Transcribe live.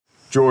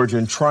George,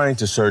 in trying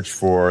to search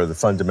for the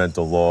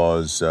fundamental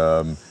laws,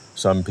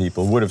 some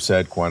people would have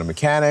said quantum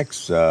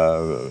mechanics.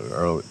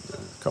 A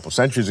couple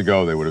centuries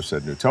ago, they would have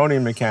said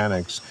Newtonian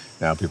mechanics.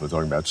 Now people are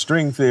talking about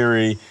string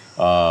theory.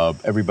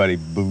 Everybody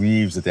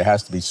believes that there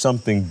has to be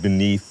something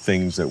beneath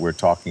things that we're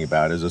talking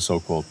about as a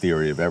so-called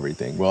theory of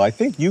everything. Well, I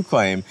think you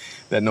claim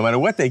that no matter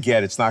what they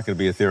get, it's not going to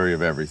be a theory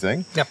of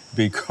everything. Yep.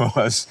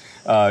 Because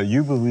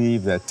you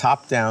believe that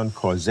top-down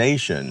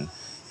causation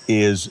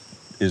is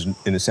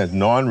in a sense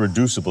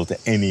non-reducible to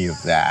any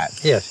of that.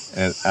 Yes.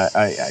 And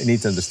I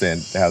need to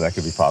understand how that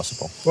could be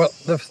possible. Well,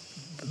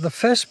 the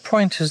first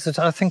point is that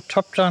I think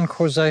top-down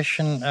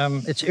causation,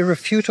 it's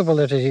irrefutable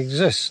that it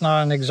exists.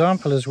 Now, an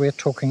example is we're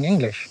talking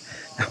English.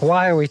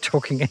 Why are we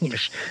talking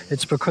English?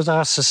 It's because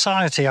our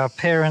society, our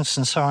parents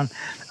and so on,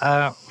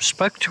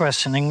 spoke to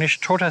us in English,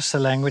 taught us the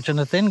language, and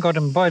it then got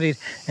embodied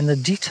in the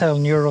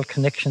detailed neural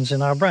connections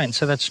in our brain.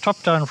 So that's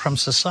top-down from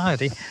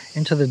society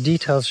into the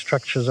detailed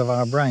structures of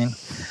our brain.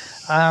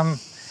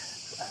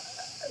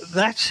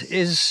 That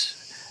is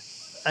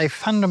a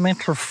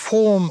fundamental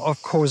form of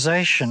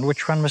causation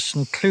which one must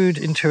include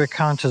into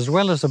account as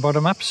well as the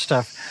bottom-up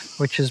stuff,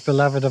 which is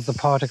beloved of the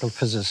particle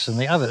physicists and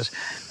the others.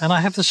 And I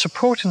have the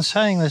support in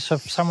saying this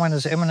of someone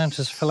as eminent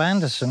as Phil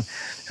Anderson,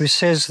 who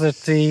says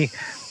that the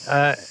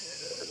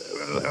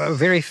a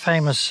very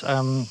famous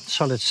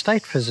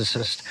solid-state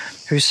physicist,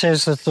 who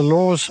says that the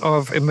laws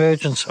of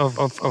emergence of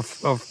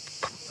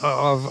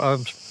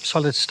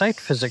solid-state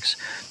physics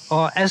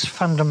are as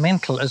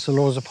fundamental as the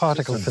laws of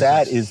particle physics.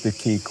 That is the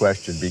key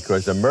question,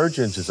 because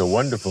emergence is a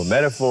wonderful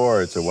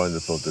metaphor, it's a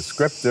wonderful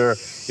descriptor,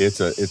 it's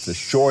a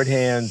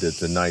shorthand,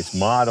 it's a nice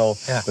model,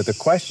 but the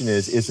question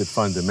is it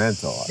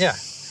fundamental? Yeah.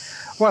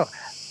 Well,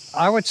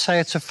 I would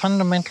say it's a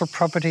fundamental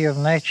property of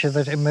nature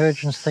that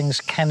emergent things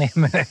can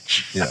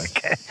emerge. Yeah.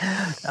 Okay.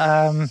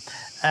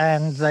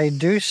 And they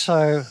do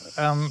so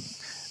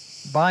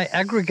by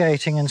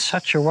aggregating in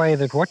such a way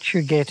that what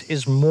you get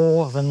is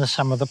more than the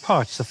sum of the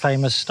parts. The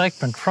famous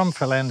statement from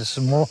Phil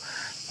Anderson,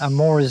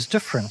 more is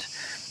different.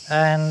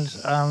 And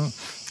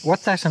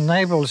what that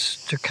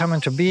enables to come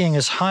into being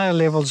is higher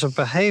levels of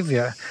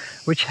behavior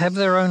which have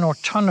their own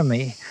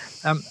autonomy,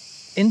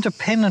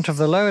 independent of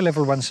the lower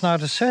level ones. Now,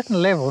 at a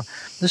certain level,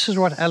 this is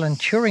what Alan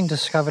Turing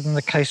discovered in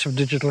the case of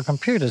digital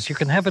computers. You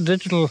can have a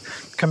digital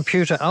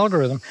computer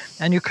algorithm,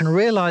 and you can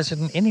realize it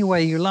in any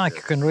way you like.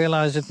 You can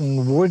realize it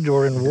in wood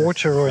or in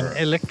water or in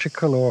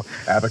electrical or...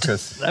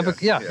 Abacus.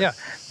 Yeah.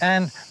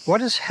 And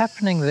what is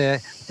happening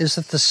there is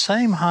that the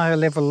same higher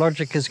level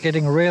logic is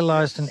getting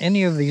realized in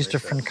any of these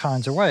different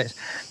kinds of ways.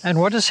 And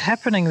what is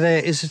happening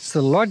there is it's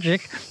the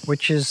logic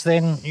which is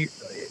then...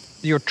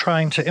 you're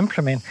trying to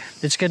implement.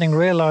 It's getting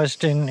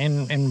realized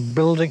in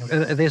building.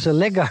 There's a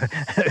Lego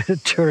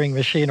Turing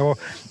machine or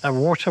a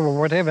water or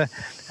whatever.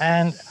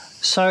 And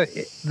so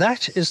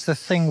that is the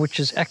thing which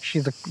is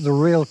actually the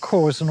real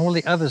cause, and all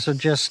the others are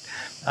just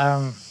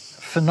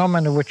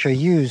phenomena which are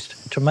used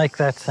to make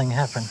that thing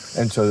happen.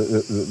 And so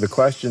the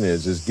question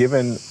is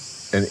given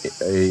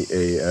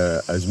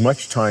as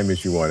much time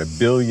as you want, 1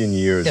 billion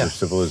years of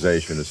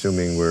civilization,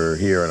 assuming we're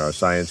here and our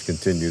science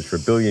continues for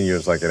 1 billion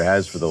years like it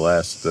has for the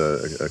last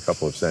a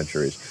couple of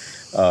centuries,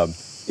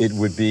 it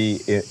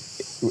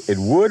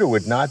would or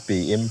would not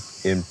be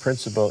in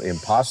principle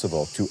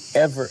impossible to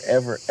ever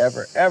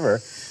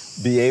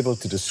be able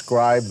to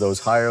describe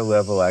those higher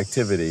level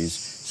activities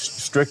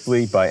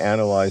strictly by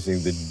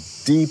analyzing the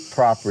deep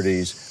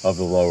properties of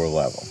the lower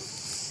level.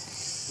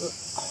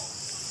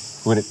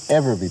 Would it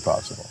ever be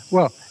possible?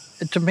 Well,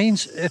 it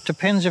depends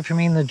if you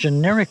mean the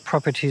generic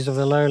properties of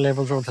the lower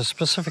levels or the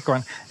specific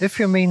one. If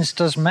you mean,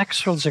 does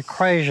Maxwell's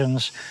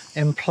equations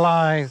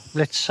imply,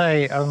 let's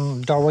say,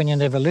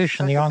 Darwinian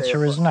evolution, the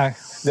answer is no.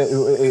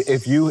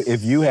 If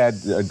you had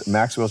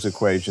Maxwell's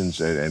equations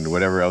and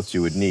whatever else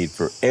you would need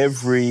for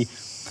every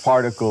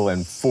particle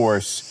and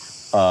force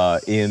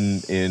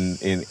in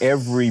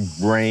every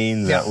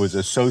brain that was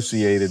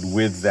associated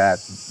with that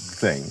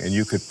thing, and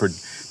you could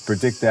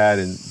predict that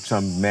in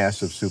some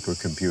massive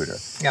supercomputer.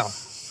 Yeah.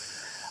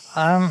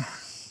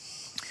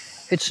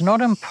 It's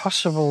not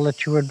impossible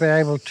that you would be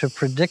able to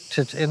predict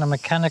it in a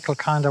mechanical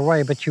kind of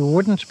way, but you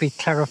wouldn't be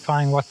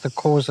clarifying what the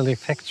causal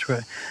effects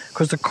were,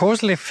 because the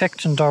causal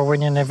effect in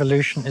Darwinian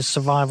evolution is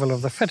survival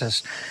of the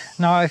fittest.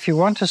 Now, if you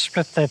want to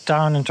split that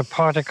down into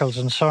particles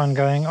and so on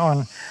going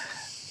on,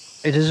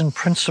 it is in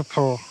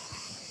principle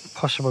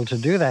possible to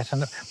do that,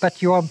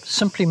 but you are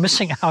simply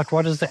missing out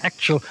what is the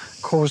actual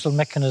causal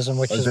mechanism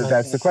which is...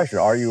 That's the question.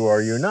 Are you or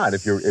are you not?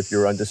 If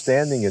you're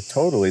understanding it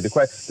totally, the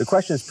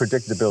question is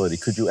predictability.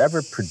 Could you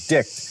ever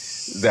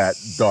predict that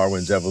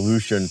Darwin's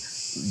evolution,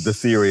 the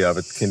theory of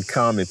it, can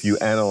come if you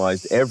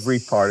analyzed every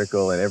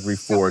particle and every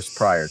force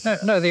prior to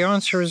that? No, the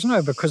answer is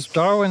no, because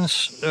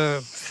Darwin's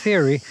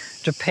theory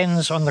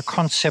depends on the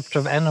concept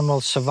of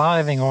animals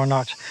surviving or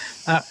not.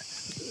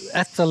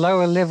 At the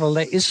lower level,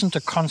 there isn't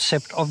a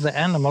concept of the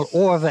animal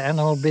or of the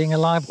animal being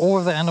alive or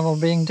of the animal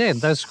being dead.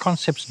 Those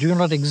concepts do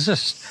not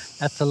exist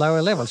at the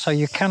lower level. So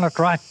you cannot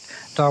write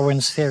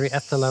Darwin's theory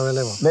at the lower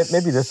level.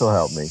 Maybe this will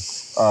help me.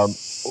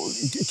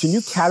 can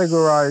you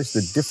categorize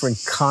the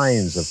different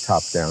kinds of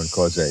top-down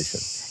causation?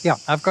 Yeah,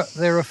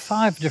 there are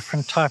 5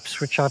 different types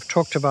which I've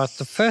talked about.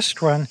 The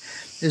first one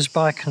is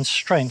by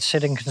constraints,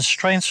 setting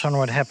constraints on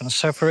what happens.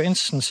 So, for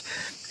instance,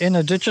 in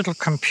a digital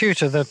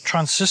computer, the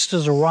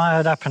transistors are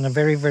wired up in a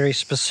very, very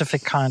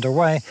specific kind of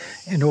way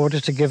in order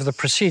to give the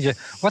procedure.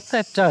 What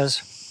that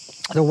does,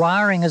 the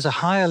wiring is a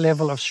higher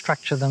level of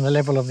structure than the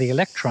level of the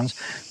electrons,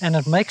 and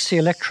it makes the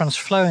electrons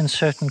flow in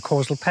certain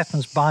causal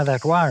patterns by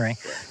that wiring.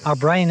 Our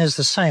brain is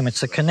the same. It's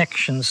the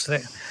connections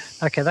there.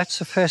 Okay, that's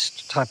the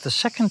first type. The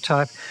second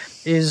type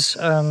is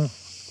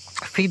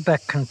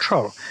feedback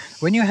control.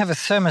 When you have a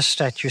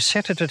thermostat, you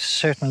set it at a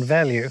certain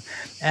value,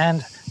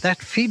 and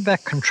that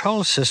feedback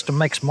control system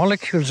makes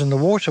molecules in the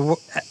water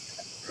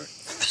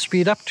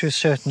speed up to a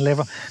certain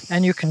level,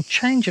 and you can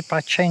change it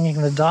by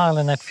changing the dial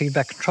in that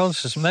feedback control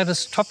system. That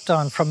is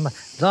top-down, from the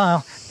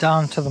dial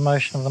down to the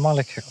motion of the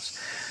molecules.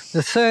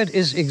 The third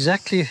is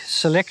exactly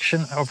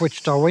selection, of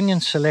which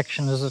Darwinian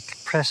selection is a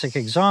classic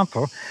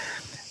example.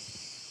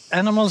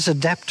 Animals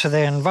adapt to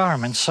their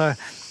environment. So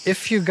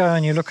if you go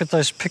and you look at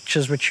those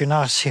pictures which you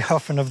now see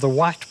often of the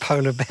white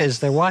polar bears,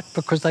 they're white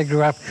because they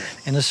grew up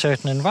in a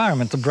certain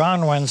environment. The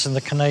brown ones in the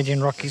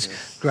Canadian Rockies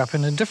grew up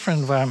in a different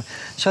environment.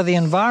 So the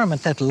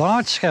environment, that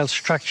large-scale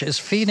structure, is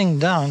feeding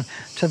down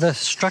to the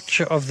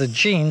structure of the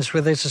genes,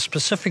 where there's a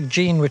specific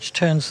gene which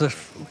turns the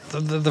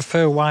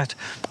fur white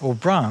or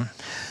brown.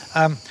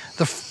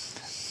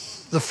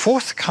 The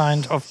fourth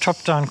kind of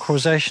top-down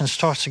causation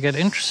starts to get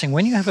interesting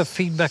when you have a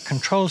feedback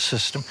control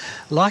system,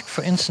 like,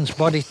 for instance,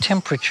 body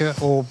temperature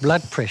or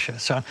blood pressure.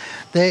 So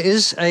there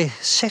is a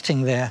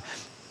setting there.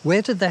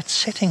 Where did that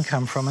setting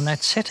come from? And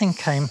that setting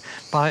came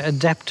by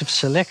adaptive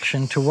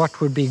selection to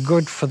what would be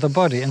good for the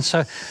body. And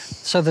so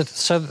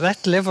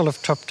that level of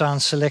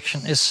top-down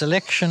selection is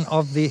selection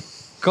of the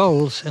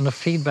goals in a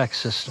feedback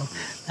system.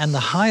 And the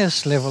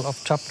highest level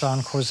of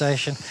top-down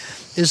causation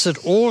is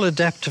that all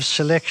adaptive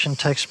selection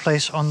takes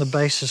place on the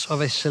basis of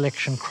a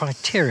selection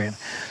criterion.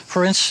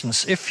 For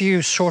instance, if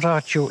you sort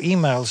out your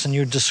emails and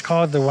you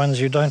discard the ones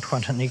you don't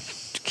want and you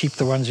keep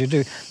the ones you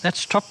do,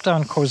 that's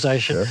top-down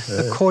causation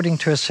according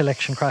to a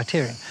selection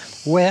criterion.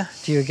 Where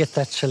do you get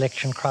that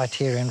selection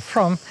criterion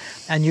from?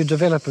 And you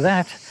develop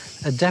that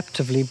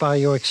adaptively by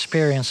your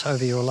experience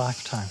over your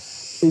lifetime.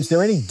 Is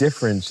there any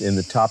difference in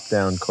the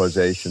top-down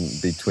causation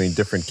between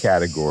different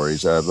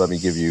categories? Let me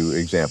give you an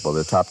example.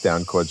 The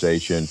top-down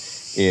causation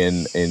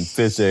in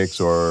physics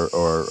or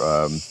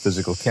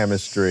physical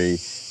chemistry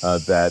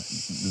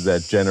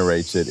that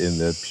generates it in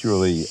the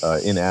purely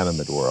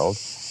inanimate world,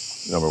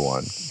 number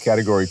one.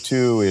 Category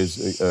 2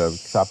 is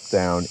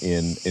top-down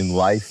in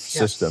life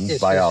systems,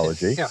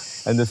 biology.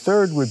 Yes. And the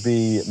third would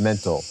be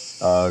mental,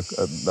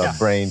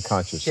 brain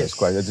consciousness.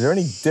 Yes. Is there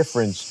any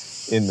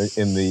difference in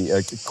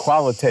the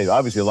qualitative?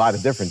 Obviously, a lot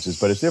of differences,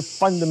 but is there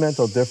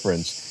fundamental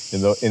difference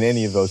in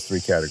any of those 3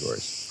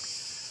 categories?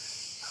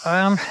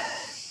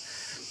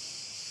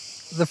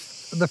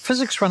 The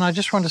physics one, I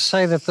just want to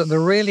say that the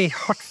really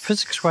hot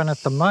physics one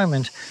at the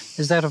moment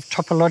is that of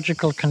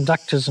topological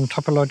conductors and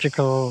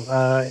topological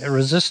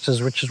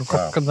resistors, which is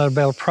got the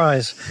Nobel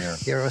Prize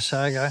a year or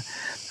so ago.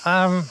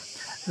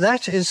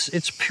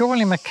 It's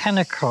purely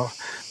mechanical.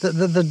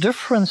 The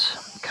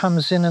difference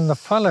comes in the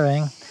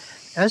following.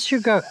 As you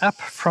go up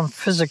from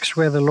physics,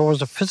 where the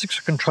laws of physics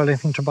are controlling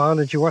things, to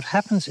biology, what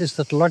happens is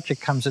that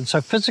logic comes in.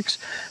 So physics,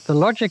 the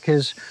logic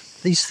is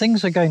these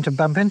things are going to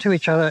bump into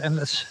each other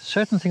and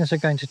certain things are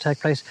going to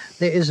take place.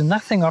 There is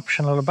nothing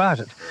optional about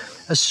it.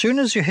 As soon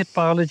as you hit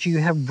biology, you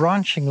have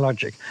branching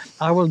logic.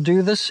 I will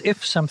do this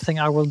if something,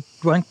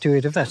 won't do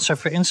it if that. So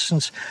for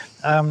instance,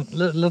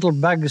 little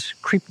bugs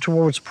creep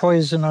towards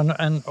poison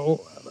or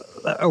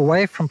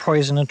away from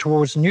poison and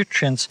towards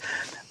nutrients.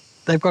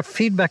 They've got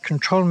feedback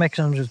control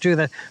mechanisms to do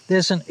that.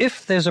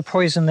 If there's a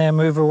poison there,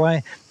 move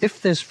away. If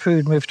there's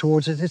food, move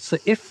towards it. It's the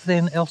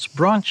if-then-else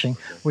branching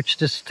which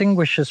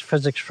distinguishes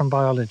physics from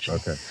biology.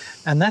 Okay.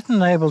 And that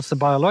enables the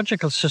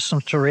biological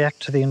systems to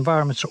react to the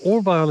environment. So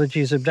all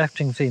biology is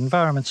adapting to the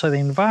environment. So the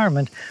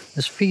environment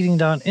is feeding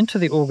down into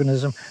the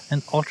organism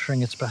and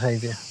altering its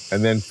behavior.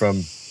 And then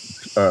from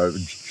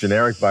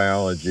generic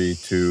biology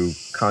to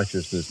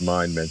consciousness,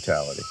 mind,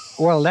 mentality.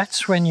 Well,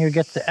 that's when you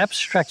get the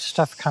abstract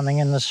stuff coming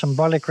in, the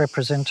symbolic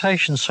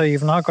representation. So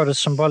you've now got a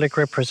symbolic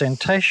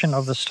representation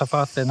of the stuff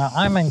out there. Now,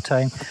 I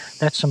maintain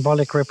that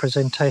symbolic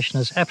representation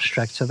is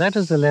abstract. So that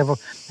is the level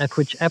at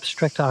which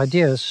abstract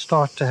ideas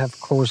start to have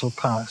causal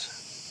powers,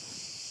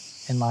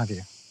 in my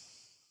view.